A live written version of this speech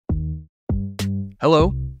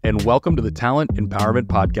Hello, and welcome to the Talent Empowerment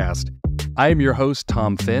Podcast. I am your host,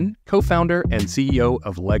 Tom Finn, co-founder and CEO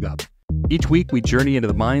of LegUp. Each week, we journey into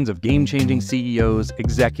the minds of game-changing CEOs,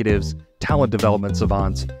 executives, talent development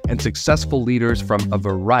savants, and successful leaders from a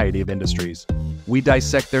variety of industries. We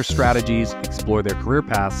dissect their strategies, explore their career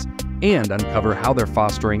paths, and uncover how they're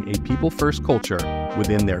fostering a people-first culture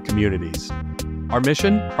within their communities. Our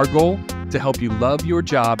mission, our goal, to help you love your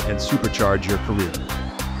job and supercharge your career.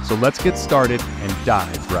 So let's get started and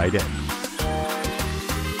dive right in.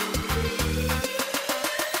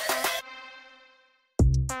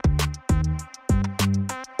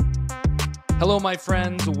 Hello, my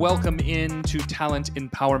friends. Welcome into Talent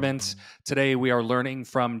Empowerment. Today, we are learning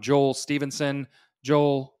from Joel Stevenson.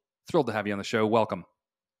 Joel, thrilled to have you on the show. Welcome.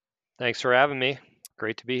 Thanks for having me.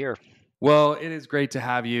 Great to be here. Well, it is great to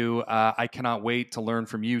have you. I cannot wait to learn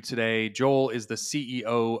from you today. Joel is the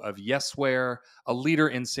CEO of Yesware, a leader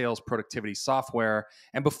in sales productivity software.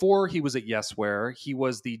 And before he was at Yesware, he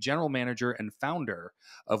was the general manager and founder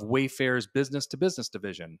of Wayfair's business-to-business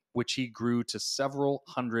division, which he grew to several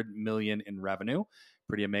 $100 million in revenue.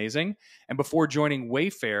 Pretty amazing. And before joining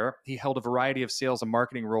Wayfair, he held a variety of sales and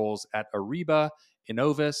marketing roles at Ariba,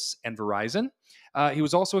 Innovis, and Verizon. He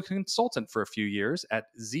was also a consultant for a few years at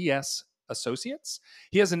ZS Associates.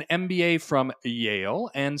 He has an MBA from Yale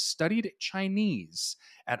and studied Chinese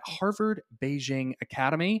at Harvard Beijing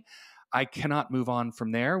Academy. I cannot move on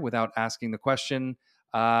from there without asking the question,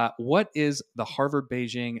 what is the Harvard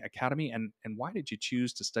Beijing Academy and why did you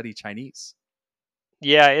choose to study Chinese?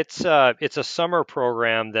 Yeah, it's a summer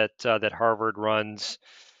program that Harvard runs.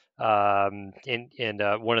 One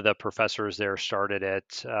of the professors there started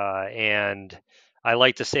it, and I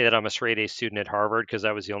like to say that I'm a straight A student at Harvard because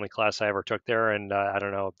that was the only class I ever took there, and I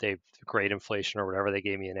don't know if they grade inflation or whatever, they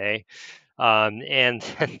gave me an A. And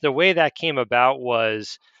the way that came about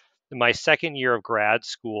was my second year of grad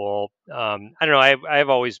school. I don't know. I've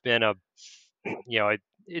always been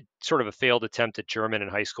it's sort of a failed attempt at German in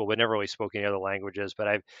high school, but never really spoke any other languages. But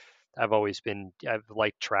I've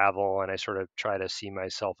liked travel, and I sort of try to see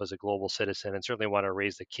myself as a global citizen, and certainly want to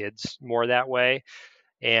raise the kids more that way.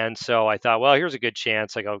 And so I thought, well, here's a good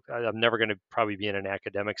chance. Like I'm never going to probably be in an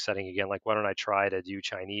academic setting again. Like, why don't I try to do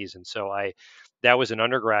Chinese? And so that was an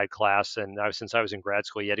undergrad class, and since I was in grad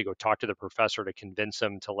school, you had to go talk to the professor to convince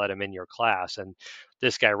him to let him in your class. And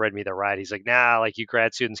this guy read me the right. He's like, nah, like you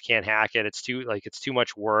grad students can't hack it. It's too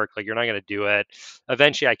much work. Like you're not going to do it.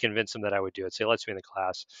 Eventually, I convinced him that I would do it. So he lets me in the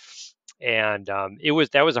class, and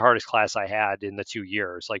that was the hardest class I had in the 2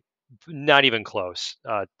 years. Like not even close,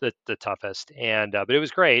 the toughest, and but it was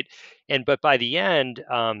great. But by the end,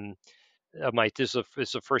 this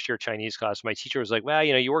is a first year Chinese class. My teacher was like, well,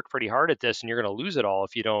 you worked pretty hard at this, and you're going to lose it all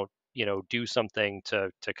if you don't do something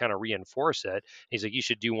to kind of reinforce it. He's like, you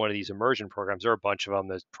should do one of these immersion programs. There are a bunch of them.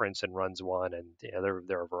 There's Princeton runs one, and there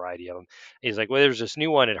are a variety of them. He's like, well, there's this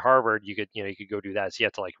new one at Harvard. You could go do that. So you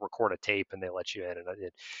have to like record a tape, and they let you in.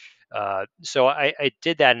 And so I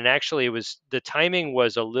did that, and actually the timing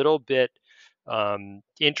was a little bit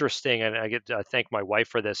interesting, and I get to thank my wife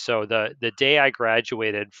for this. So the day I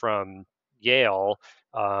graduated from Yale,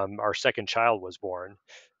 our second child was born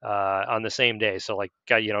on the same day. So like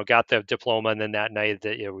got the diploma, and then that night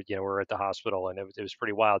that we were at the hospital, and it was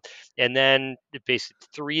pretty wild. And then basically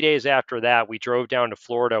 3 days after that, we drove down to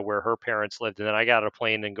Florida where her parents lived, and then I got on a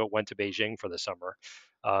plane and went to Beijing for the summer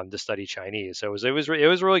to study Chinese. So it was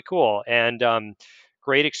really cool, and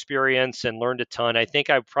great experience, and learned a ton. I think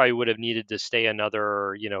I probably would have needed to stay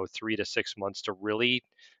another 3 to 6 months to really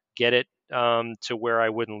get it to where I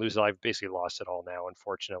wouldn't lose it. I've basically lost it all now,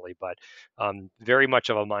 unfortunately, but very much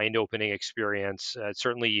of a mind-opening experience.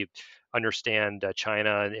 Certainly understand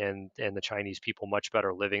China and the Chinese people much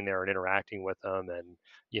better living there and interacting with them, and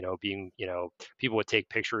being people would take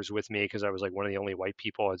pictures with me because I was like one of the only white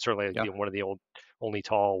people, and certainly one of the only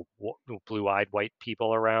tall blue-eyed white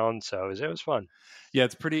people around. So it was fun. Yeah,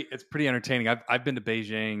 it's pretty entertaining. I've been to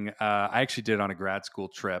Beijing. I actually did it on a grad school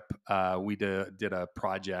trip. We did a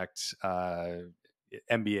project,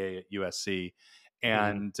 MBA at USC,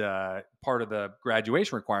 and part of the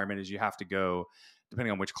graduation requirement is you have to go,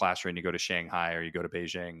 depending on which class you're in, you go to Shanghai or you go to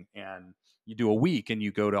Beijing, and you do a week and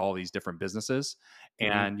you go to all these different businesses,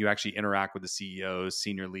 and you actually interact with the CEOs,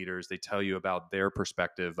 senior leaders. They tell you about their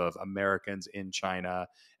perspective of Americans in China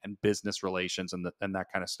and business relations and that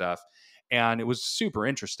kind of stuff. And it was super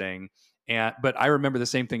interesting. But I remember the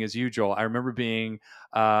same thing as you, Joel. I remember being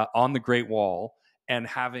on the Great Wall and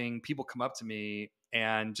having people come up to me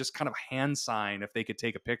and just kind of hand sign if they could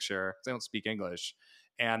take a picture. They don't speak English,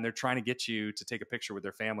 and they're trying to get you to take a picture with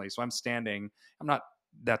their family. So I'm standing. I'm not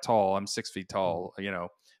that tall. I'm 6 feet tall,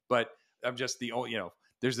 but I'm just the only,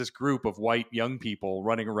 there's this group of white young people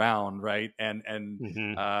running around, right? Hmm. And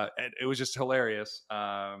it was just hilarious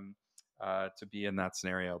to be in that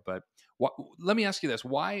scenario. But let me ask you this: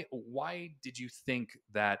 why did you think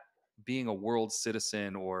that being a world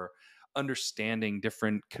citizen or understanding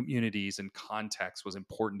different communities and contexts was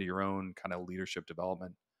important to your own kind of leadership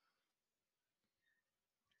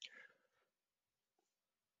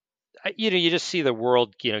You just see the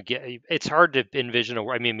world, it's hard to envision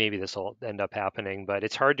I mean, maybe this will end up happening, but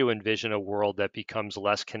it's hard to envision a world that becomes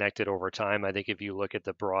less connected over time. I think if you look at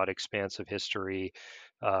the broad expanse of history,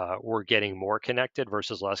 we're getting more connected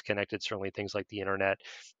versus less connected. Certainly things like the internet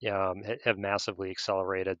have massively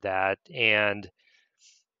accelerated that. And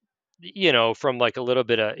from like a little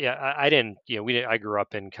bit of, yeah, I didn't, I grew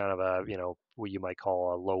up in kind of a, what you might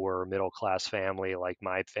call a lower middle class family. Like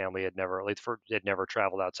my family had never, at least had never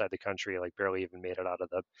traveled outside the country, like barely even made it out of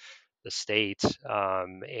the state.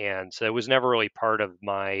 And so it was never really part of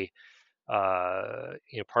my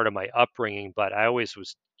upbringing, but I always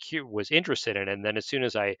was interested in it. And then as soon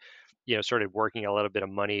as I, started working a little bit of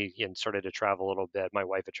money and started to travel a little bit, my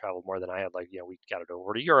wife had traveled more than I had. Like, we got it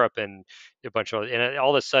over to Europe and a bunch of, and all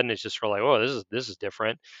of a sudden it's just for like, oh, this is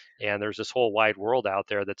different, and there's this whole wide world out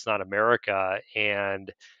there that's not America.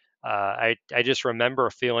 And I just remember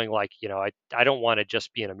feeling like, I don't want to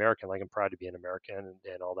just be an American. Like, I'm proud to be an American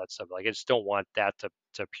and all that stuff. Like, I just don't want that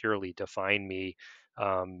to purely define me.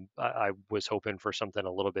 I was hoping for something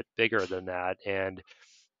a little bit bigger than that. And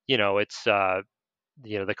it's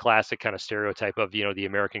the classic kind of stereotype of the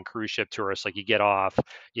American cruise ship tourist. Like, you get off,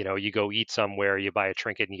 you go eat somewhere, you buy a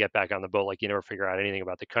trinket, and you get back on the boat. Like, you never figure out anything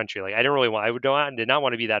about the country. Like, did not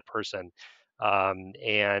want to be that person.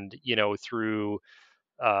 And through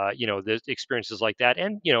the experiences like that,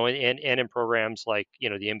 and and in programs like the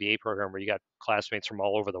MBA program where you got classmates from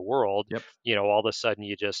all over the world, development? all of a sudden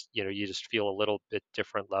you just feel a little bit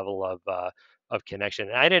different level of connection.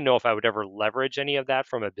 And I didn't know if I would ever leverage any of that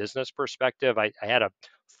from a business perspective. I had a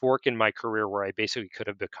fork in my career where I basically could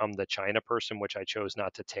have become the China person, which I chose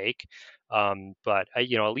not to take. But I,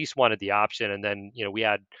 at least wanted the option. And then, we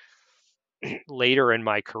had later in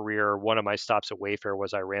my career, one of my stops at Wayfair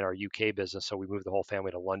was I ran our UK business, so we moved the whole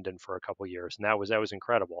family to London for a couple of years, and that was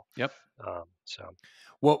incredible. Yep. So,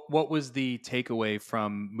 What was the takeaway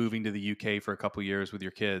from moving to the UK for a couple years with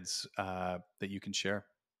your kids that you can share?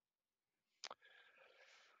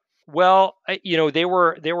 well, they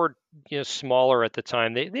were smaller at the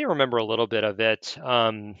time. They remember a little bit of it.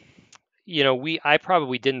 I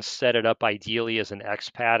probably didn't set it up ideally as an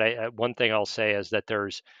expat. One thing I'll say is that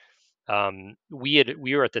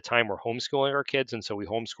we were at the time we're homeschooling our kids, and so we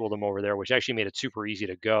homeschooled them over there, which actually made it super easy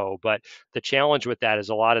to go. But the challenge with that is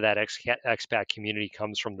a lot of that expat community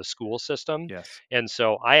comes from the school system. Yes. And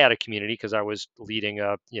so I had a community because I was leading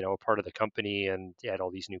a part of the company, and had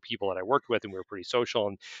all these new people that I worked with, and we were pretty social.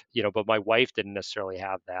 And but my wife didn't necessarily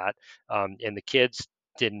have that, and the kids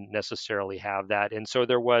didn't necessarily have that. And so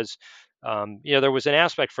there was an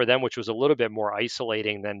aspect for them which was a little bit more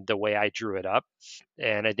isolating than the way I drew it up.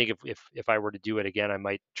 And I think if I were to do it again, I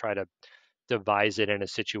might try to devise it in a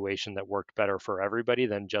situation that worked better for everybody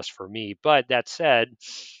than just for me. But that said,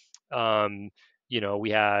 um, we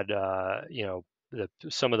had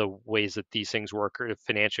some of the ways that these things work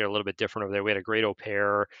financially are a little bit different over there. We had a great au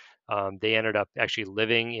pair. They ended up actually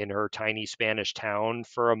living in her tiny Spanish town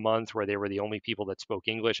for a month, where they were the only people that spoke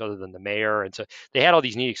English other than the mayor. And so they had all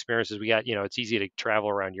these neat experiences. We got, it's easy to travel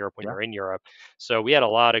around Europe when Yeah. you're in Europe. So we had a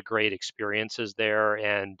lot of great experiences there.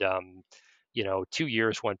 And, 2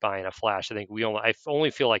 years went by in a flash. I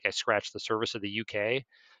only feel like I scratched the surface of the UK,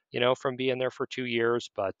 from being there for 2 years.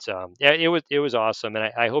 But yeah, it was awesome.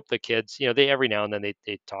 And I hope the kids, they every now and then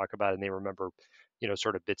they talk about it and they remember,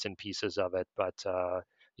 sort of bits and pieces of it. But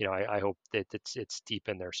I hope that it's deep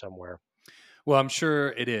in there somewhere. Well, I'm sure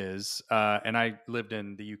it is. And I lived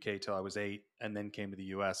in the UK till I was 8, and then came to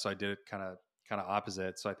the US. So I did it kind of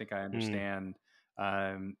opposite. So I think I Mm. understand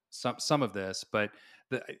some of this. But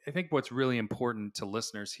I think what's really important to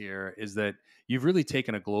listeners here is that you've really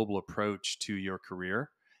taken a global approach to your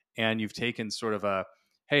career, and you've taken sort of a,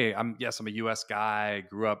 hey, I'm a US guy,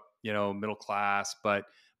 grew up middle class, but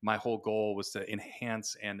my whole goal was to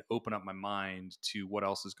enhance and open up my mind to what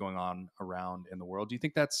else is going on around in the world. Do you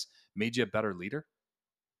think that's made you a better leader?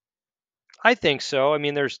 I think so. I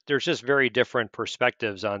mean, there's just very different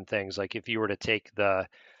perspectives on things. Like, if you were to take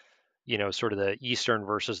sort of the Eastern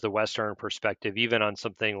versus the Western perspective, even on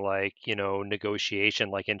something like, negotiation.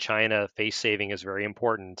 Like in China, face saving is very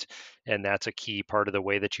important. And that's a key part of the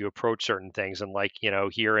way that you approach certain things. And like,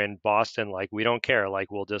 here in Boston, like we don't care.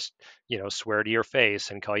 Like we'll just, swear to your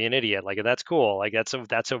face and call you an idiot. Like that's cool. Like that's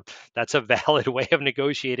a valid way of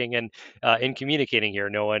negotiating and in communicating here.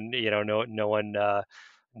 No one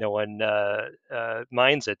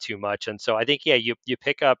minds it too much. And so I think, yeah, you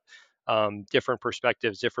pick up different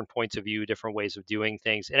perspectives, different points of view, different ways of doing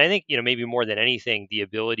things. And I think, maybe more than anything, the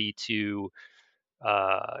ability to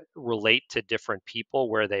relate to different people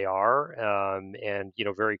where they are, and,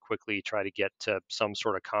 very quickly try to get to some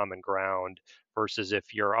sort of common ground versus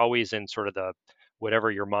if you're always in sort of the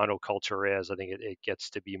whatever your monoculture is. I think it gets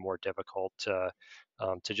to be more difficult to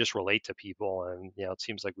just relate to people. And, it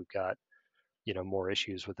seems like we've got more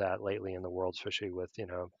issues with that lately in the world, especially with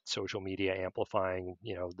social media amplifying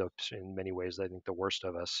the in many ways I think the worst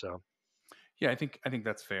of us. So Yeah, I think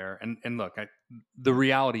that's fair. And look, the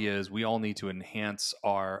reality is we all need to enhance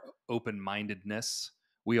our open-mindedness.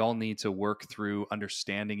 We all need to work through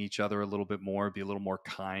understanding each other a little bit more, be a little more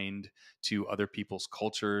kind to other people's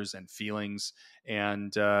cultures and feelings,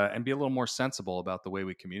 and be a little more sensible about the way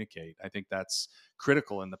we communicate. I think that's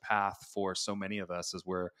critical in the path for so many of us as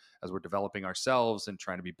we're developing ourselves and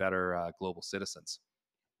trying to be better global citizens.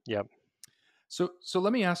 yeah. So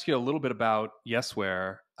let me ask you a little bit about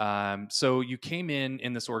Yesware. So you came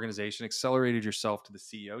in this organization, accelerated yourself to the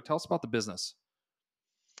CEO. Tell us about the business.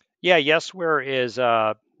 Yeah, Yesware is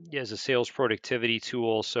a sales productivity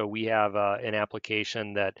tool. So we have an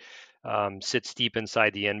application that sits deep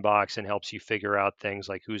inside the inbox and helps you figure out things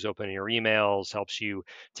like who's opening your emails, helps you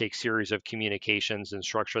take series of communications and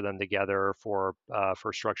structure them together for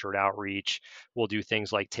structured outreach. We'll do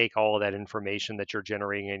things like take all of that information that you're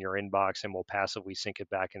generating in your inbox and we'll passively sync it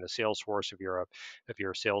back into Salesforce if you're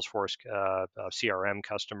a Salesforce CRM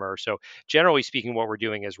customer. So generally speaking, what we're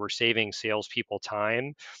doing is we're saving salespeople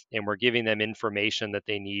time and we're giving them information that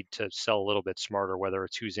they need to sell a little bit smarter, whether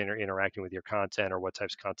it's who's interacting with your content or what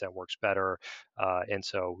types of content works better. And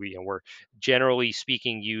so we're generally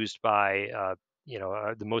speaking used by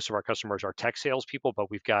the most of our customers are tech salespeople, but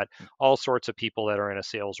we've got all sorts of people that are in a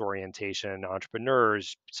sales orientation,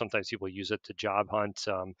 entrepreneurs. Sometimes people use it to job hunt,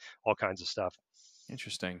 all kinds of stuff.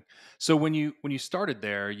 Interesting. So when you started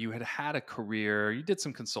there, you had a career. You did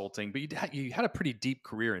some consulting, but you had a pretty deep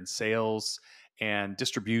career in sales and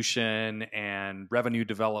distribution and revenue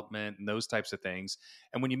development and those types of things.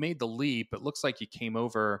 And when you made the leap, it looks like you came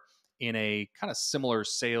over in a kind of similar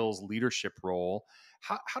sales leadership role.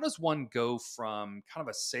 How does one go from kind of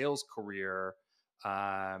a sales career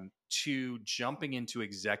to jumping into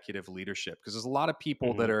executive leadership? Because there's a lot of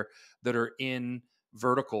people that hmm are in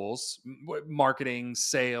verticals, marketing,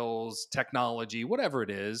 sales, technology, whatever it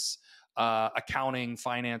is, accounting,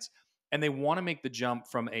 finance, and they want to make the jump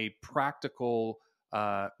from a practical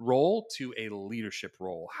role to a leadership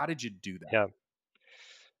role. How did you do that? Yeah.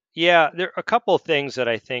 Yeah, there are a couple of things that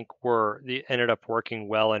I think ended up working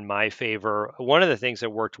well in my favor. One of the things that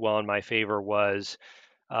worked well in my favor was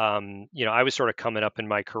I was sort of coming up in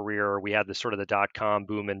my career. We had the sort of the dot-com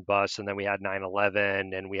boom and bust, and then we had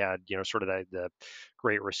 9/11, and we had, sort of the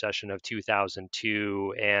Great Recession of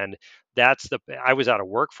 2002. And I was out of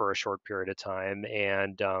work for a short period of time.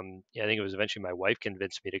 And I think it was eventually my wife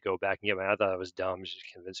convinced me to go back and get my, I thought I was dumb. She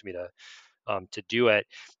convinced me to do it.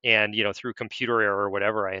 And through computer error or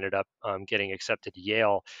whatever, I ended up getting accepted to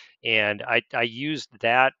Yale. And I used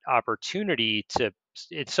that opportunity to,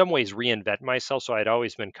 in some ways, reinvent myself. So I'd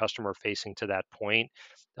always been customer facing to that point.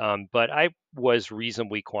 But I was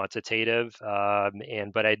reasonably quantitative,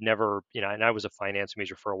 and but I'd never, and I was a finance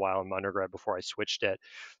major for a while in my undergrad before I switched it.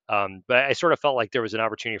 But I sort of felt like there was an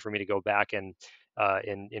opportunity for me to go back and I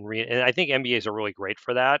think MBAs are really great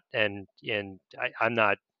for that. And I'm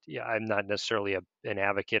not, yeah, I'm not necessarily an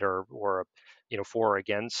advocate or for or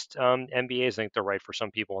against MBAs. I think they're right for some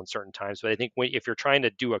people in certain times. But I think if you're trying to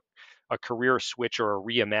do a career switch or a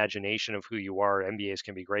reimagination of who you are, MBAs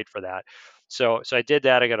can be great for that. So I did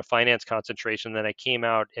that. I got a finance concentration. Then I came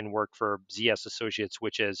out and worked for ZS Associates,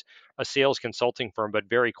 which is a sales consulting firm, but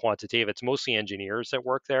very quantitative. It's mostly engineers that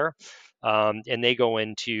work there. And they go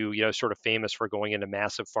into, sort of famous for going into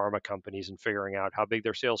massive pharma companies and figuring out how big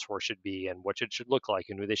their sales force should be and what it should look like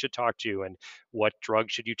and who they should talk to and what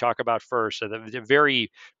drug should you talk about first. So they're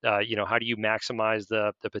very, how do you maximize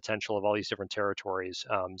the potential of all these different territories?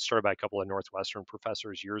 Started by a couple of Northwestern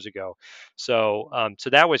professors years ago. So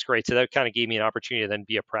that was great. So that kind of gave me an opportunity to then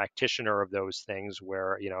be a practitioner of those things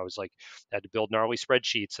where, I was like, I had to build gnarly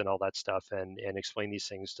spreadsheets and all that stuff and explain these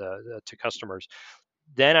things to customers.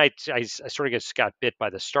 then I sort of just got bit by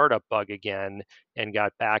the startup bug again and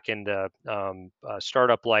got back into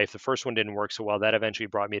startup life. The first one didn't work so well. That eventually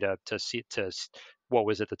brought me to what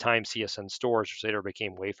was at the time CSN Stores, which later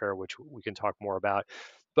became Wayfair, which we can talk more about.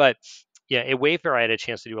 But yeah, at Wayfair, I had a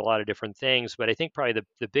chance to do a lot of different things. But I think probably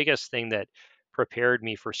the biggest thing that prepared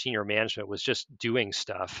me for senior management was just doing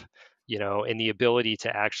stuff, and the ability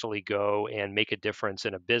to actually go and make a difference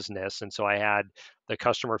in a business. And so I had the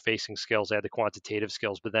customer facing skills, I had the quantitative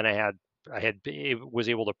skills, but then was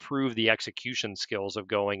able to prove the execution skills of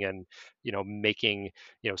going and making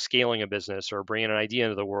scaling a business or bringing an idea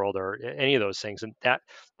into the world or any of those things. And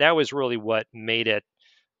that was really what made it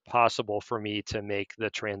possible for me to make the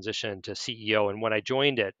transition to CEO. And when I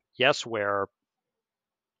joined at Yesware,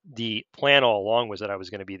 the plan all along was that I was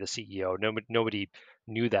going to be the CEO. Nobody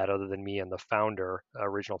knew that other than me and the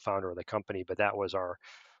original founder of the company. But that was our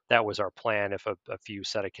plan if a few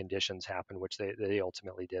set of conditions happened, which they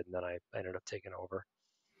ultimately did, and then I ended up taking over.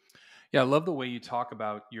 Yeah, I love the way you talk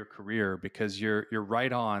about your career because you're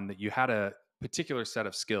right on that you had a particular set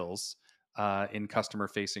of skills in customer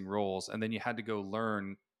facing roles, and then you had to go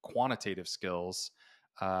learn quantitative skills,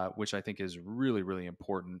 which I think is really really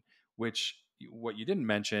important. What you didn't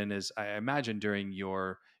mention is I imagine during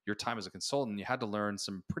your time as a consultant, you had to learn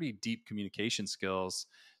some pretty deep communication skills,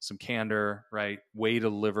 some candor, right, way to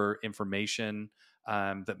deliver information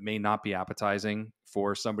that may not be appetizing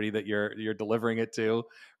for somebody that you're delivering it to,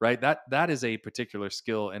 right? That is a particular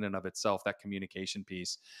skill in and of itself, that communication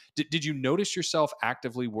piece. Did you notice yourself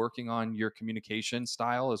actively working on your communication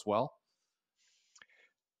style as well?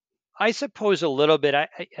 I suppose a little bit.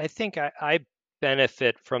 I think I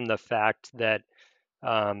benefit from the fact that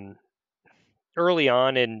um, early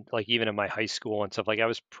on in like even in my high school and stuff, like I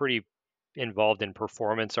was pretty involved in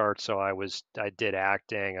performance art. So I did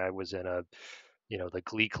acting. I was in the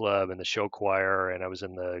glee club and the show choir, and I was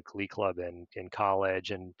in the glee club in college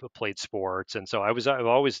and played sports. And so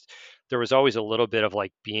there was always a little bit of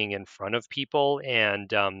like being in front of people.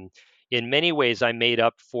 And in many ways I made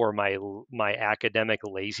up for my academic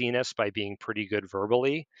laziness by being pretty good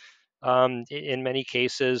verbally, in many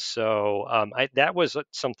cases. So that was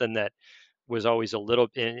something that was always a little,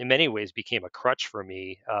 in many ways, became a crutch for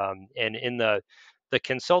me. And in the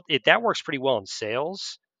that works pretty well in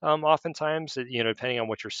sales. Oftentimes, depending on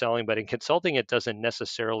what you're selling, but in consulting, it doesn't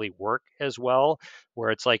necessarily work as well. Where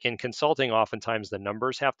it's like in consulting, oftentimes the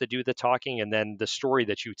numbers have to do the talking, and then the story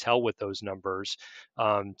that you tell with those numbers,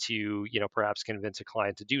 to perhaps convince a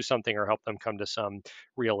client to do something or help them come to some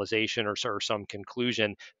realization or some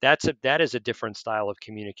conclusion. That is a different style of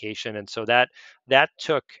communication, and so that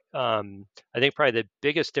took, I think probably the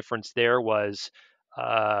biggest difference there was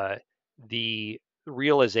uh, the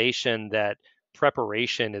realization that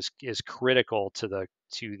preparation is critical to the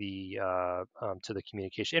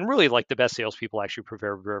communication. And really, like the best salespeople actually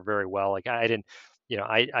prepare very, very well. Like I didn't.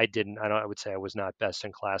 I didn't. I don't. I would say I was not best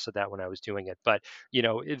in class at that when I was doing it. But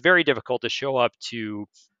it's very difficult to show up to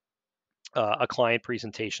a client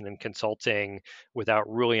presentation and consulting without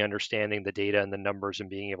really understanding the data and the numbers and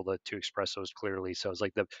being able to express those clearly. So it's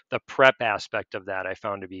like the prep aspect of that I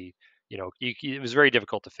found to be, it was very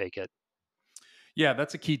difficult to fake it. Yeah,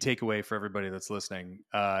 that's a key takeaway for everybody that's listening.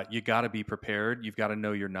 You got to be prepared. You've got to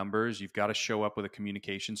know your numbers. You've got to show up with a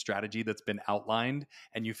communication strategy that's been outlined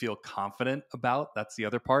and you feel confident about. That's the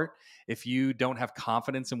other part. If you don't have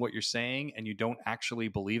confidence in what you're saying and you don't actually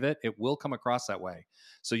believe it, it will come across that way.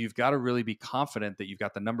 So you've got to really be confident that you've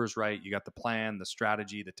got the numbers right, you got the plan, the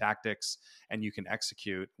strategy, the tactics, and you can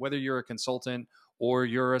execute. Whether you're a consultant or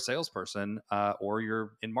you're a salesperson, or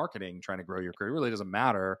you're in marketing trying to grow your career, it really doesn't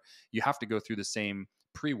matter. You have to go through the same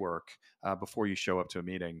pre-work before you show up to a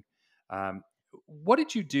meeting. Um, what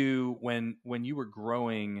did you do when you were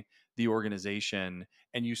growing the organization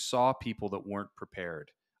and you saw people that weren't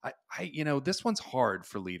prepared? This one's hard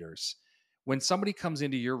for leaders. When somebody comes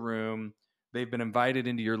into your room, they've been invited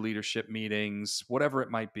into your leadership meetings, whatever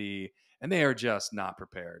it might be, and they are just not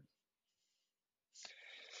prepared.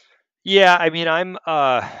 Yeah, I mean, I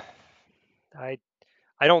I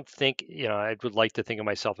don't think, I would like to think of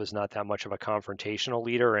myself as not that much of a confrontational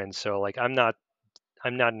leader, and so like I'm not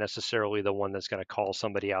necessarily the one that's going to call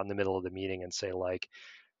somebody out in the middle of the meeting and say like,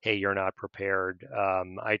 hey, you're not prepared.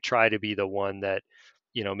 I try to be the one that,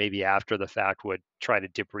 maybe after the fact would try to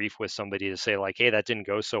debrief with somebody to say like, hey, that didn't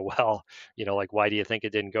go so well. Like, why do you think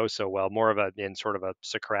it didn't go so well? More of in sort of a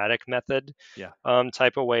Socratic method, Yeah.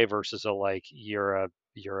 type of way versus a like, you're a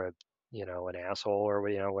an asshole or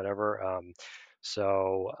whatever.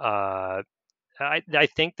 I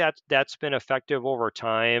think that's been effective over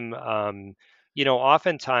time.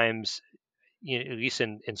 Oftentimes at least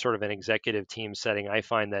in sort of an executive team setting, I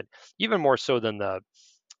find that even more so than the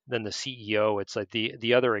CEO, it's like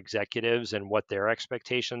the other executives and what their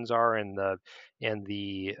expectations are, and the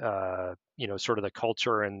sort of the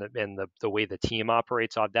culture and the way the team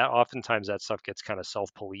operates. That oftentimes that stuff gets kind of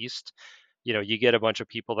self-policed. You get a bunch of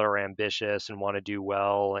people that are ambitious and want to do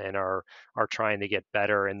well and are trying to get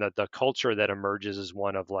better, and the culture that emerges is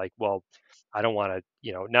one of like, well, I don't want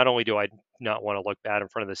to, not only do I not want to look bad in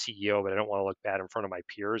front of the CEO, but I don't want to look bad in front of my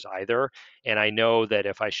peers either. And I know that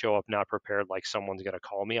if I show up not prepared, like someone's going to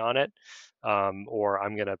call me on it,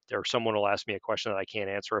 or someone will ask me a question that I can't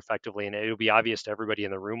answer effectively, and it'll be obvious to everybody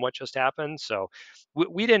in the room what just happened. So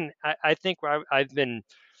we didn't. I think I've been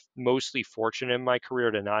mostly fortunate in my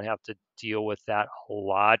career to not have to deal with that a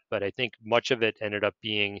lot, but I think much of it ended up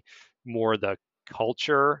being more the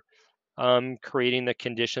culture creating the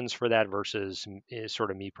conditions for that versus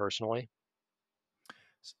sort of me personally.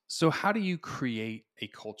 So how do you create a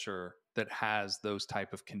culture that has those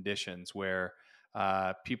type of conditions where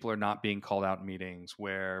people are not being called out in meetings,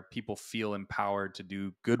 where people feel empowered to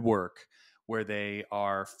do good work, where they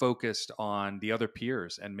are focused on the other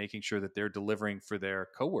peers and making sure that they're delivering for their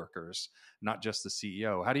coworkers, not just the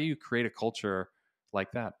CEO? How do you create a culture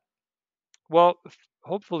like that? Well,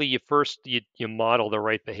 hopefully you model the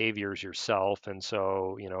right behaviors yourself, and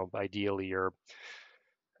so ideally you're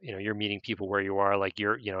meeting people where you are, like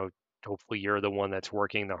hopefully you're the one that's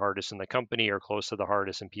working the hardest in the company or close to the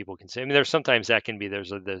hardest, and people can say, I mean, there's sometimes that can be, there's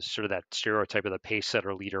sort of that stereotype of the pace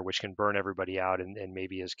setter leader, which can burn everybody out, and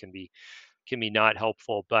maybe can be not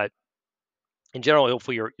helpful. But in general,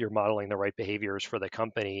 hopefully you're modeling the right behaviors for the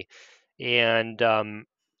company. And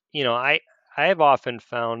you know i I have often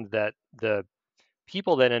found that the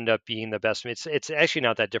people that end up being the best, it's actually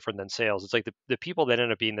not that different than sales. It's like the people that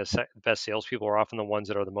end up being the best salespeople are often the ones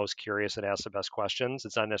that are the most curious and ask the best questions.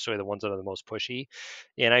 It's not necessarily the ones that are the most pushy.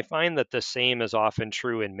 And I find that the same is often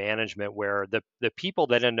true in management, where the people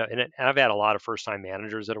that end up, and I've had a lot of first time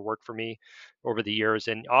managers that have worked for me over the years,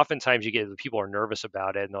 and oftentimes you get the people are nervous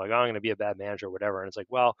about it and they're like, oh, I'm going to be a bad manager or whatever. And it's like,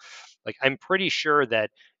 well, like, I'm pretty sure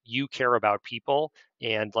that you care about people,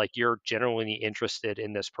 and like you're genuinely interested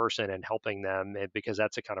in this person and helping them, and because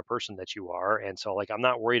that's the kind of person that you are. And so, like, I'm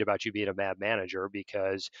not worried about you being a bad manager,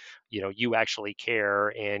 because you actually care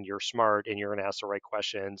and you're smart and you're going to ask the right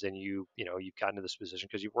questions, and you've gotten to this position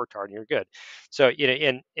because you've worked hard and you're good. So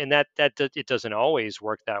and it doesn't always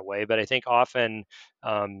work that way, but I think often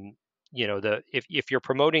um if you're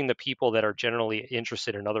promoting the people that are generally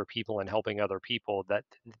interested in other people and helping other people,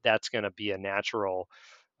 that's going to be a natural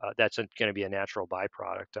going to be a natural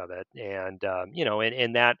byproduct of it. And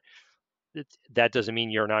and that doesn't mean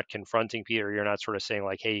you're not confronting Peter. You're not sort of saying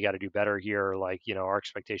like, hey, you got to do better here. Like, our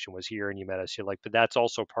expectation was here and you met us here. Like, but that's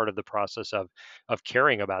also part of the process of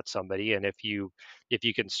caring about somebody. And if you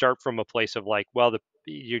can start from a place of like, well,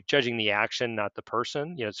 you're judging the action, not the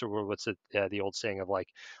person. So what's the old saying of like,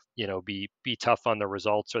 be tough on the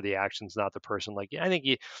results or the actions, not the person. Like, I think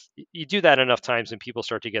you do that enough times and people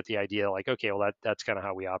start to get the idea like, okay, well, that's kind of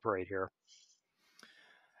how we operate here.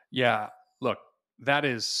 Yeah, look, that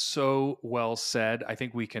is so well said. I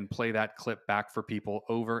think we can play that clip back for people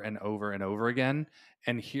over and over and over again.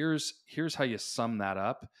 And here's how you sum that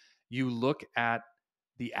up. You look at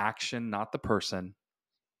the action, not the person,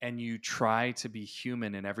 and you try to be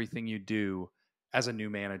human in everything you do as a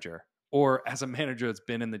new manager or as a manager that's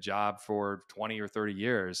been in the job for 20 or 30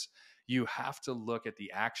 years. You have to look at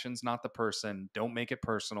the actions, not the person. Don't make it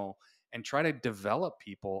personal, and try to develop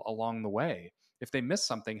people along the way. If they miss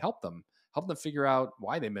something, help them figure out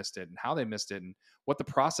why they missed it and how they missed it and what the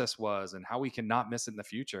process was and how we can not miss it in the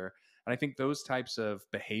future. And I think those types of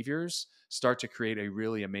behaviors start to create a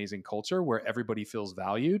really amazing culture where everybody feels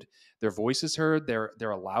valued, their voice is heard,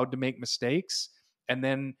 they're allowed to make mistakes, and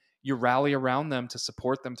then you rally around them to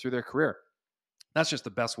support them through their career. That's just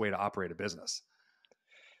the best way to operate a business.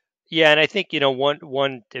 Yeah, and I think I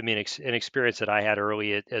mean, an experience that I had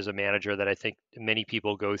early as a manager that I think many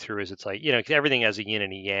people go through is, it's like, 'cause everything has a yin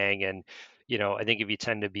and a yang, and I think if you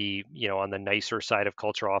tend to be on the nicer side of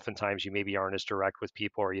culture, oftentimes you maybe aren't as direct with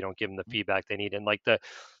people, or you don't give them the feedback they need, and like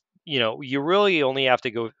you really only have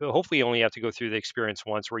to go, hopefully you only have to go through the experience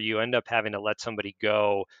once, where you end up having to let somebody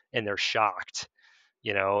go and they're shocked.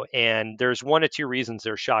 And there's one of two reasons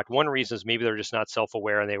they're shocked. One reason is maybe they're just not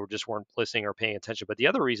self-aware and they just weren't listening or paying attention. But the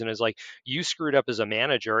other reason is like, you screwed up as a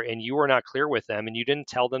manager and you were not clear with them and you didn't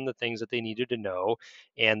tell them the things that they needed to know.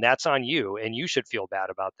 And that's on you. And you should feel bad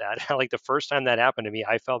about that. Like, the first time that happened to me,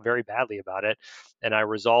 I felt very badly about it. And I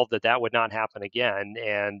resolved that would not happen again.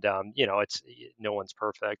 And, it's, no one's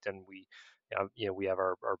perfect. And we have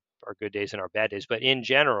our good days and our bad days, but in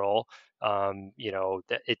general,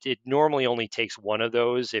 that it normally only takes one of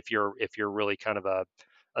those if you're really kind of a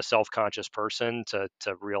self-conscious person to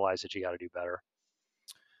realize that you got to do better.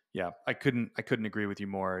 Yeah, I couldn't agree with you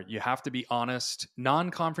more. You have to be honest,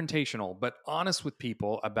 non-confrontational, but honest with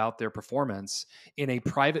people about their performance in a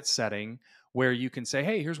private setting where you can say,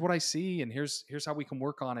 "Hey, here's what I see and here's how we can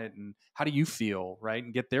work on it and how do you feel?" right?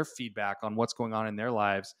 And get their feedback on what's going on in their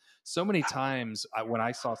lives. So many times when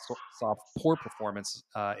I saw poor performance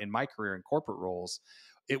in my career in corporate roles,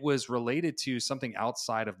 it was related to something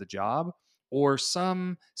outside of the job or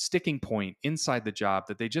some sticking point inside the job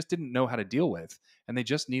that they just didn't know how to deal with, and they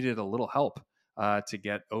just needed a little help to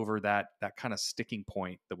get over that kind of sticking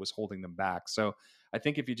point that was holding them back. So I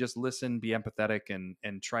think if you just listen, be empathetic,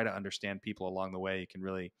 and try to understand people along the way, you can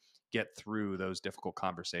really get through those difficult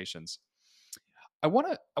conversations. I want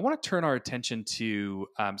to turn our attention to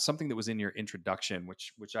something that was in your introduction,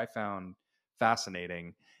 which I found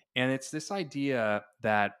fascinating, and it's this idea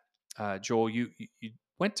that Joel, you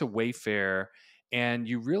went to Wayfair and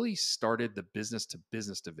you really started the business to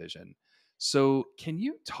business division. So, can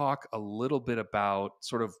you talk a little bit about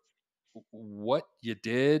sort of what you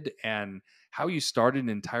did and how you started an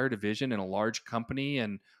entire division in a large company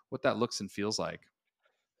and what that looks and feels like?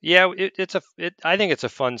 Yeah, I think it's a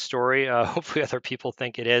fun story. Hopefully, other people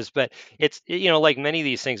think it is, but like many of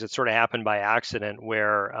these things, it sort of happened by accident.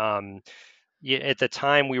 Where yeah, at the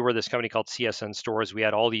time we were this company called CSN Stores. We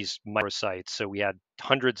had all these microsites, so we had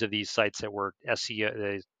hundreds of these sites that were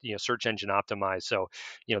SEO, search engine optimized. So,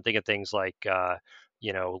 think of things like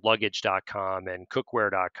luggage.com and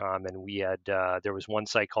cookware.com, and we had there was one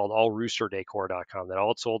site called allroosterdecor.com that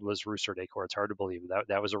all it sold was rooster decor. It's hard to believe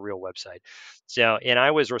that was a real website. So, and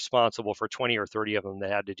I was responsible for 20 or 30 of them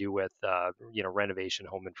that had to do with renovation,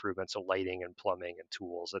 home improvements, so lighting and plumbing and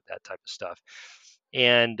tools, that type of stuff.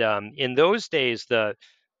 And in those days, the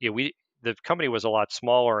company was a lot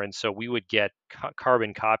smaller, and so we would get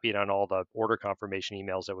carbon copied on all the order confirmation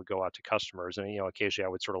emails that would go out to customers. And occasionally I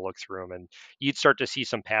would sort of look through them, and you'd start to see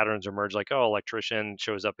some patterns emerge, like, oh, electrician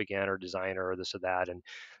shows up again, or designer, or this or that.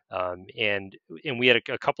 And we had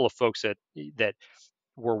a couple of folks that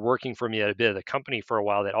were working for me at a bit of the company for a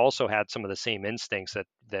while that also had some of the same instincts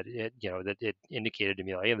that it indicated to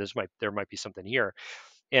me, like, hey, there might be something here.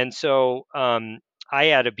 And so I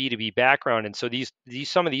had a B2B background, and so these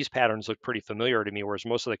some of these patterns look pretty familiar to me, whereas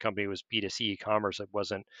most of the company was B2C e-commerce. It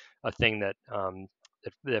wasn't a thing that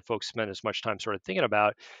folks spent as much time sort of thinking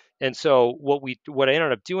about. And so what I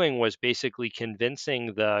ended up doing was basically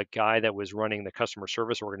convincing the guy that was running the customer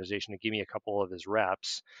service organization to give me a couple of his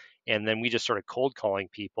reps, and then we just started cold calling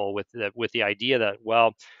people with the idea that,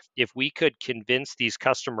 well, if we could convince these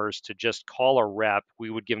customers to just call a rep, we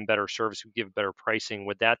would give them better service, we'd give better pricing.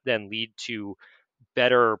 Would that then lead to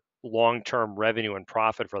better long-term revenue and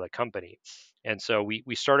profit for the company? And so we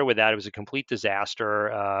started with that. It was a complete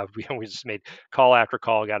disaster. We just made call after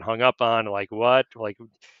call, got hung up on, like, what? Like,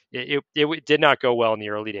 it did not go well in the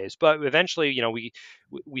early days, but eventually,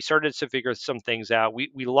 we started to figure some things out.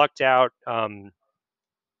 We lucked out.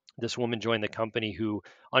 This woman joined the company who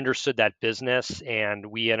understood that business, and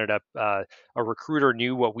we ended up a recruiter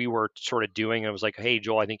knew what we were sort of doing and was like, hey,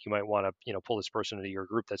 Joel, I think you might want to pull this person into your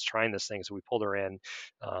group that's trying this thing. So we pulled her in,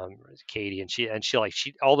 Katie, and she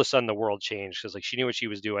all of a sudden the world changed, because like she knew what she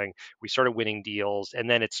was doing. We started winning deals, and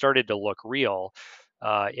then it started to look real.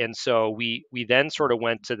 And so we then sort of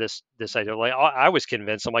went to this idea. Like, I was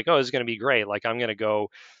convinced. I'm like, oh, this is going to be great. Like, I'm going to go,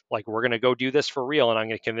 like, we're going to go do this for real, and I'm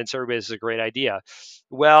going to convince everybody this is a great idea.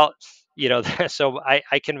 Well, so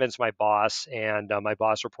I convinced my boss, and my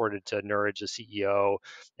boss reported to Nuraj, the CEO,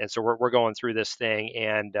 and so we're going through this thing,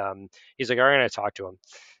 and he's like, all right, I'm going to talk to him.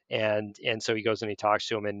 And so he goes and he talks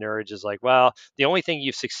to him, and Nuraj is like, well, the only thing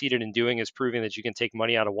you've succeeded in doing is proving that you can take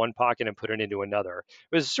money out of one pocket and put it into another.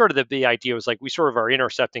 It was sort of the idea was like, we sort of are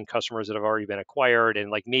intercepting customers that have already been acquired,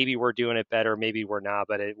 and like maybe we're doing it better, maybe we're not,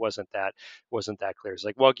 but it wasn't that clear. It's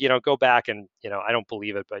like, well, go back, and I don't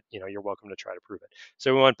believe it, but you're welcome to try to prove it.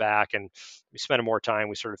 So we went back and we spent more time.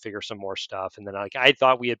 We sort of figured some more stuff, and then, like, I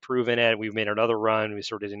thought we had proven it. We made another run. We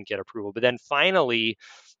sort of didn't get approval, but then finally,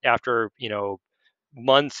 after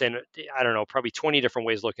months and I don't know, probably 20 different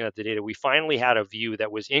ways looking at the data, we finally had a view that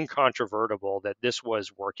was incontrovertible that this was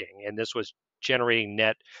working and this was generating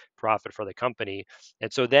net profit for the company.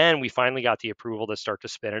 And so then we finally got the approval to start to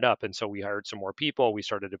spin it up. And so we hired some more people. We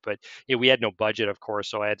started to put, we had no budget, of course.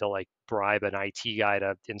 So I had to like bribe an IT guy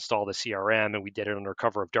to install the CRM, and we did it under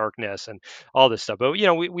cover of darkness and all this stuff. But,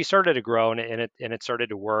 we started to grow, and it started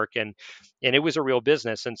to work, and it was a real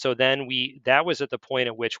business. And so then that was at the point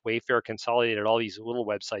at which Wayfair consolidated all these little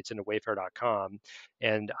websites into Wayfair.com,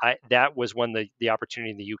 and that was when the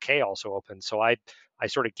opportunity in the UK also opened. So I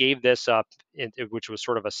sort of gave this up, which was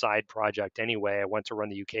sort of a side project anyway. I went to run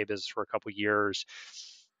the UK business for a couple of years,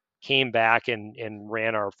 came back and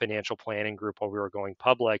ran our financial planning group while we were going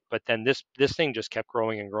public. But then this thing just kept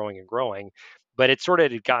growing and growing and growing. But it sort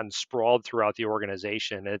of had gotten sprawled throughout the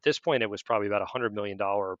organization. And at this point, it was probably about $100 million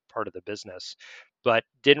part of the business, but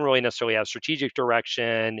didn't really necessarily have strategic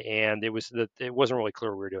direction, and it wasn't really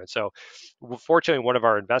clear what we were doing. So, fortunately, one of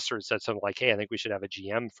our investors said something like, "Hey, I think we should have a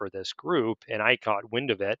GM for this group," and I caught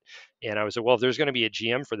wind of it, and I was like, "Well, if there's going to be a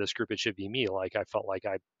GM for this group, it should be me." Like I felt like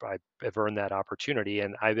I have earned that opportunity,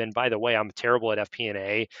 and I've been. By the way, I'm terrible at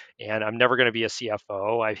FP&A, and I'm never going to be a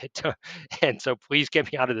CFO. And so please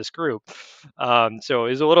get me out of this group. So it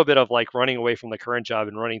was a little bit of like running away from the current job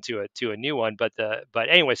and running to a new one. But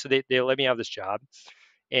anyway, so they let me have this job,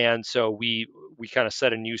 and so we kind of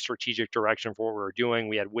set a new strategic direction for what we were doing.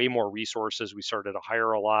 We had way more resources. We started to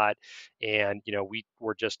hire a lot, and we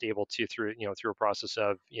were just able to through a process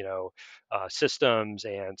of systems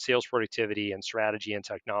and sales productivity and strategy and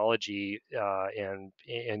technology,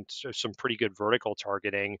 and so some pretty good vertical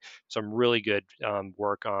targeting, some really good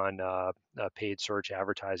work on paid search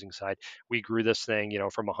advertising side. We grew this thing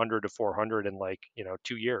from 100 to 400 in like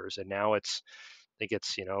 2 years, and now I think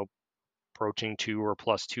it's approaching 2 or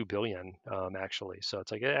plus 2 billion, actually. So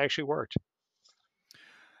it's like it actually worked.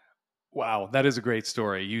 Wow, that is a great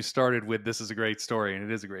story. You started with this is a great story, and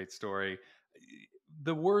it is a great story.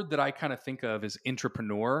 The word that I kind of think of is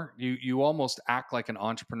entrepreneur. You almost act like an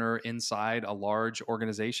entrepreneur inside a large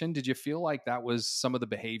organization. Did you feel like that was some of the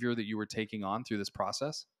behavior that you were taking on through this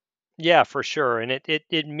process? Yeah, for sure. And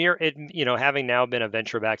having now been a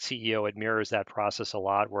venture-backed CEO, it mirrors that process a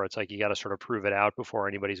lot, where it's like you got to sort of prove it out before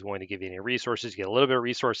anybody's willing to give you any resources. You get a little bit of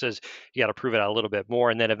resources, you got to prove it out a little bit more,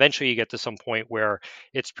 and then eventually you get to some point where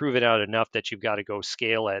it's proven out enough that you've got to go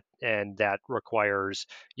scale it, and that requires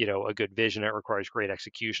a good vision. It requires great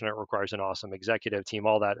execution. It requires an awesome executive team.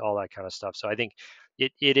 All that kind of stuff. So I think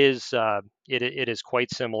it is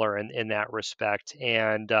quite similar in that respect.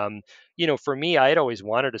 And for me, I had always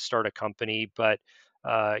wanted to start a company, but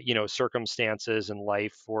circumstances in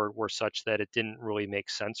life were such that it didn't really make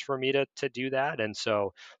sense for me to do that. And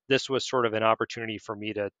so this was sort of an opportunity for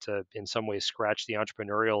me to in some ways scratch the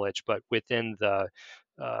entrepreneurial itch, but within the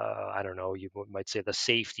I don't know, you might say the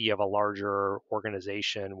safety of a larger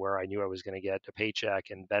organization where I knew I was going to get a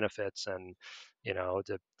paycheck and benefits, and we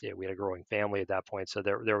had a growing family at that point, so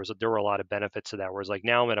there were a lot of benefits to that. Whereas like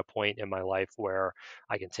now I'm at a point in my life where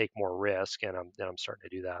I can take more risk, and I'm starting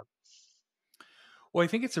to do that. Well, I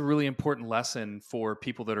think it's a really important lesson for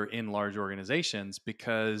people that are in large organizations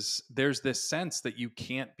because there's this sense that you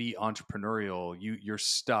can't be entrepreneurial. You're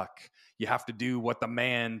stuck. You have to do what the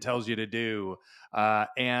man tells you to do,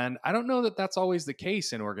 and I don't know that that's always the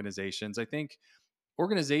case in organizations. I think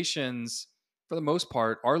organizations, for the most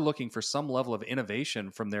part, are looking for some level of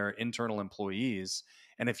innovation from their internal employees.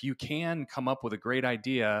 And if you can come up with a great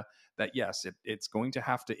idea that, yes, it's going to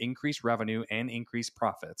have to increase revenue and increase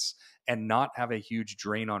profits and not have a huge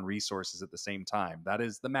drain on resources at the same time, that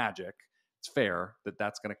is the magic. It's fair that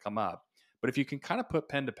that's going to come up. But if you can kind of put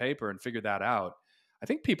pen to paper and figure that out, I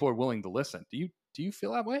think people are willing to listen. Do you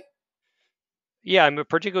feel that way? Yeah, I mean,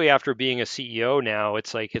 particularly after being a CEO now,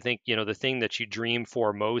 it's like I think, the thing that you dream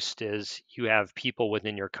for most is you have people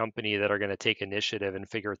within your company that are going to take initiative and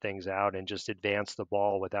figure things out and just advance the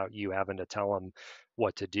ball without you having to tell them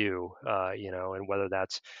what to do, and whether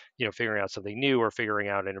that's, figuring out something new or figuring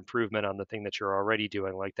out an improvement on the thing that you're already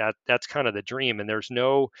doing, like that's kind of the dream. And there's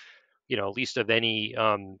no, at least of any,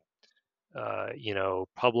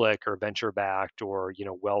 public or venture backed or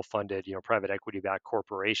well funded, private equity backed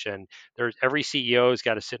corporation. There's every CEO's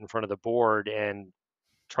got to sit in front of the board and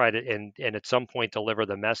try to and at some point deliver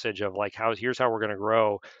the message of like here's how we're going to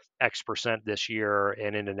grow X% this year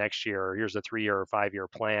and into next year. Here's a 3 year or 5 year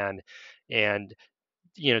plan, and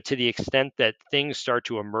to the extent that things start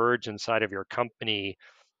to emerge inside of your company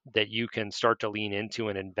that you can start to lean into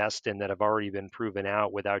and invest in that have already been proven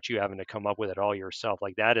out without you having to come up with it all yourself,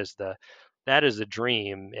 like that is the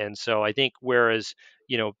dream. And so I think whereas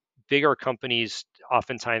bigger companies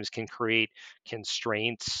oftentimes can create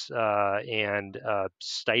constraints and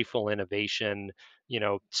stifle innovation,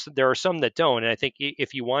 there are some that don't. And I think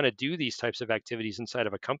if you want to do these types of activities inside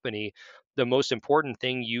of a company, the most important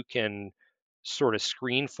thing you can sort of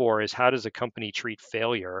screen for is how does a company treat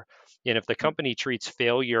failure. And if the company treats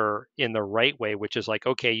failure in the right way, which is like,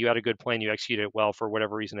 okay, you had a good plan, you executed it well, for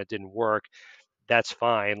whatever reason it didn't work, that's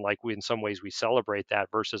fine. Like we, in some ways, we celebrate that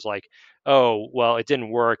versus like, oh, well, it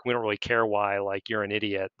didn't work. We don't really care why. Like you're an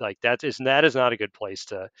idiot. Like that is not a good place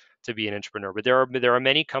to be an entrepreneur. But there are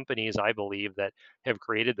many companies, I believe, that have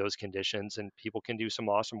created those conditions, and people can do some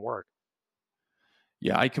awesome work.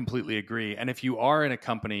 Yeah, I completely agree. And if you are in a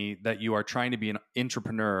company that you are trying to be an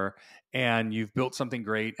entrepreneur and you've built something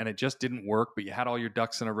great and it just didn't work, but you had all your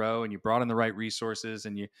ducks in a row and you brought in the right resources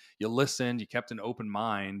and you listened, you kept an open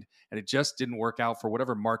mind, and it just didn't work out for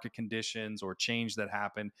whatever market conditions or change that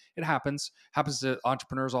happened. It happens. Happens to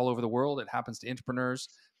entrepreneurs all over the world. It happens to entrepreneurs.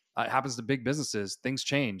 It happens to big businesses. Things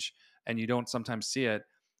change and you don't sometimes see it.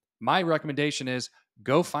 My recommendation is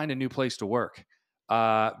go find a new place to work.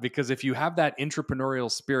 Because if you have that entrepreneurial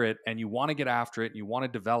spirit and you want to get after it and you want to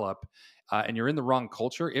develop, and you're in the wrong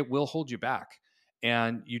culture, it will hold you back,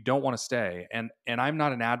 and you don't want to stay. And I'm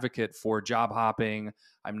not an advocate for job hopping.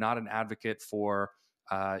 I'm not an advocate for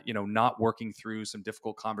not working through some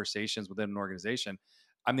difficult conversations within an organization.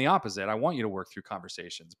 I'm the opposite. I want you to work through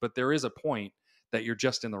conversations, but there is a point that you're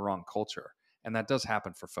just in the wrong culture, and that does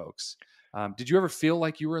happen for folks. Did you ever feel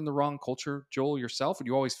like you were in the wrong culture, Joel, yourself? Or do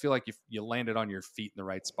you always feel like you landed on your feet in the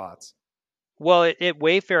right spots? Well, at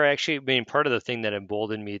Wayfair, actually, I mean, part of the thing that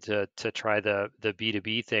emboldened me to try the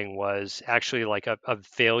B2B thing was actually like a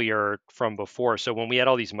failure from before. So when we had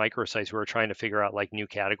all these microsites, we were trying to figure out like new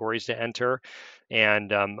categories to enter,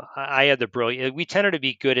 and I had the brilliant. We tended to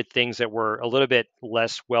be good at things that were a little bit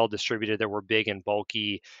less well distributed, that were big and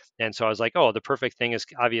bulky. And so I was like, oh, the perfect thing is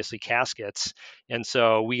obviously caskets. And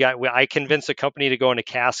so I convinced a company to go into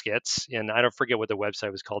caskets, and I don't forget what the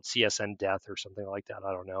website was called, CSN Death or something like that.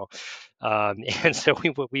 I don't know. And so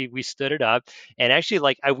we stood it up, and actually,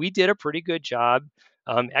 like we did a pretty good job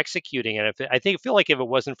executing it. I feel like if it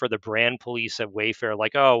wasn't for the brand police at Wayfair,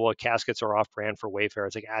 like, oh well, caskets are off brand for Wayfair,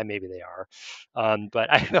 it's like maybe they are,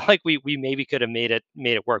 but I feel like we maybe could have made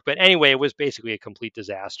it work. But anyway, it was basically a complete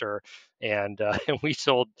disaster, and and we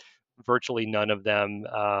sold virtually none of them.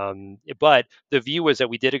 But the view was that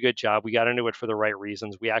we did a good job. We got into it for the right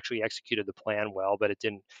reasons. We actually executed the plan well, but it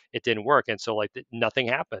didn't work, and so like nothing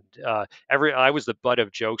happened. I was the butt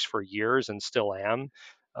of jokes for years and still am,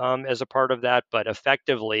 as a part of that. But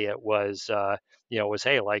effectively, it was it was,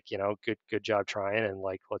 hey, like, good job trying, and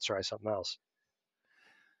like, let's try something else.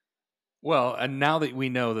 Well, and now that we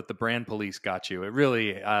know that the brand police got you, it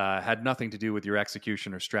really had nothing to do with your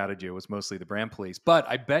execution or strategy. It was mostly the brand police. But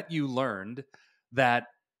I bet you learned that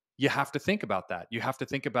you have to think about that. You have to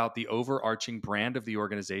think about the overarching brand of the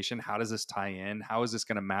organization. How does this tie in? How is this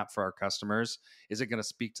going to map for our customers? Is it going to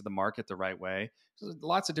speak to the market the right way? There's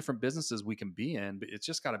lots of different businesses we can be in, but it's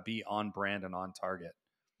just got to be on brand and on target.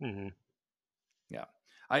 Hmm. Yeah.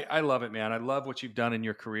 I love it, man. I love what you've done in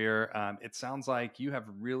your career. It sounds like you have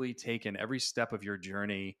really taken every step of your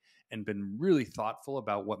journey and been really thoughtful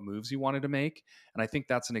about what moves you wanted to make. And I think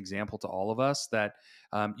that's an example to all of us that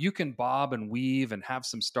you can bob and weave and have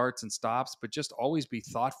some starts and stops, but just always be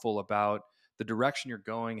thoughtful about the direction you're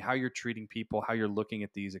going, how you're treating people, how you're looking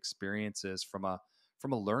at these experiences from a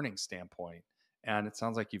learning standpoint. And it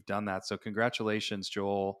sounds like you've done that. So congratulations,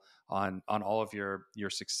 Joel, on all of your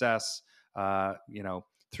success.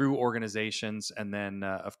 Through organizations, and then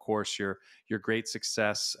of course your great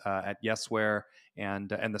success at Yesware and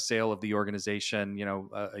the sale of the organization,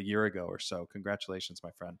 a year ago or so. Congratulations,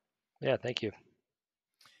 my friend. Yeah, thank you.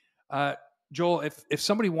 Uh, Joel, if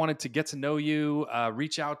somebody wanted to get to know you,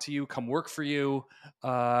 reach out to you, come work for you,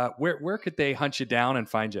 where could they hunt you down and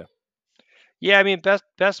find you? Yeah, I mean,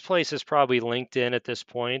 best place is probably LinkedIn at this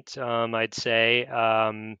point. I'd say.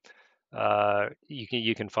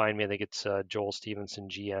 You can find me. I think it's Joel Stevenson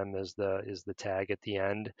GM is the tag at the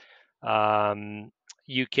end. Um,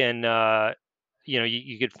 you can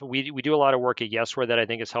you could we do a lot of work at Yesware that I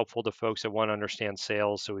think is helpful to folks that want to understand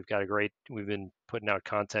sales. So we've been putting out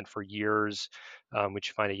content for years, which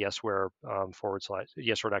you find at Yesware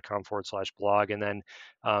yesware.com/blog, and then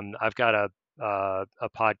I've got a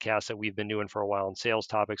podcast that we've been doing for a while on sales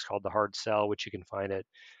topics called The Hard Sell, which you can find at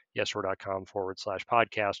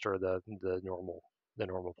yesware.com/podcast, or the normal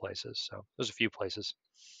places. So there's a few places.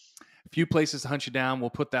 A few places to hunt you down. We'll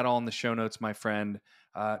put that all in the show notes, my friend.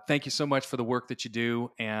 Thank you so much for the work that you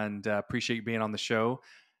do, and appreciate you being on the show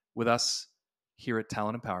with us here at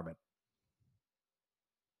Talent Empowerment.